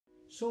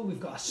So we've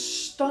got a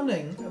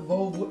stunning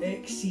Volvo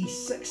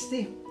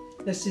XC60.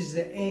 This is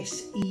the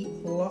SE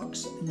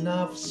Lux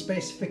nav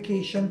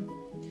specification.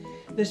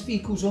 This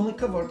vehicle's only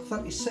covered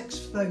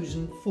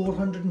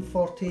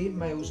 36,448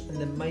 miles and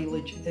the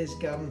mileage is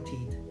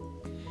guaranteed.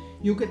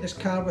 You'll get this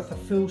car with a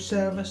full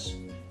service,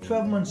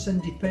 12 months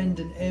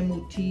independent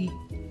MOT,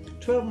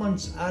 12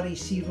 months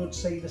RAC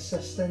roadside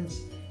assistance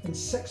and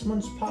 6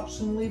 months parts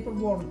and labour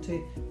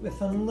warranty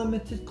with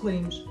unlimited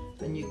claims,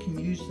 and you can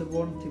use the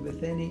warranty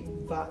with any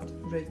VAT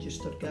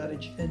registered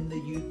garage in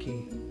the UK.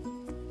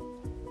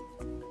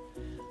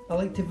 I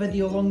like to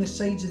video along the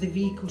sides of the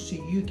vehicle so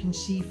you can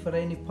see for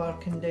any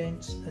parking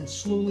dents, and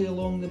slowly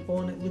along the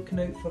bonnet looking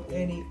out for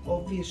any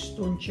obvious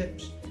stone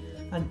chips,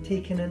 and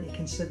taking into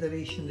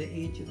consideration the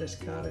age of this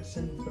car. It's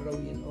in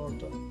brilliant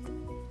order.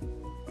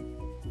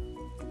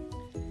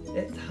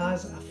 It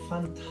has a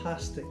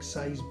fantastic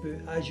size boot,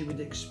 as you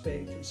would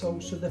expect. It's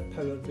also the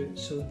power boot,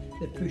 so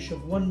the push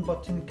of one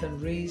button can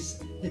raise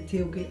the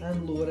tailgate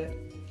and lower it.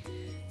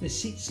 The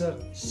seats are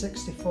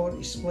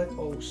 60-40 split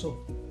also.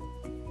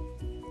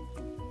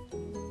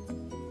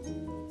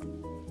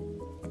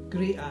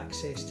 Great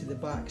access to the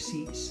back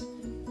seats,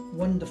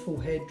 wonderful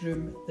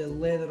headroom, the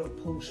leather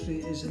upholstery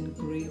is in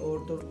great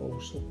order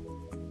also.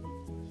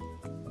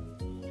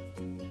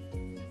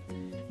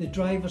 The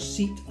driver's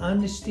seat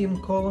and the steering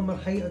column are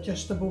height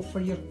adjustable for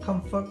your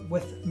comfort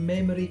with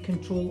memory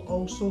control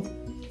also.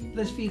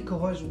 This vehicle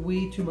has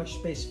way too much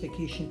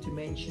specification to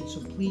mention, so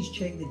please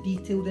check the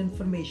detailed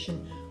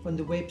information on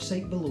the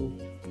website below.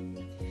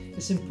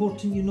 It's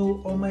important you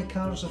know all my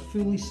cars are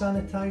fully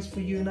sanitised for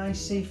you and I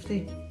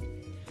safety.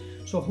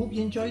 So I hope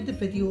you enjoyed the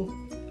video,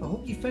 I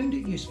hope you found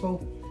it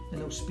useful,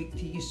 and I'll speak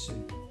to you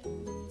soon.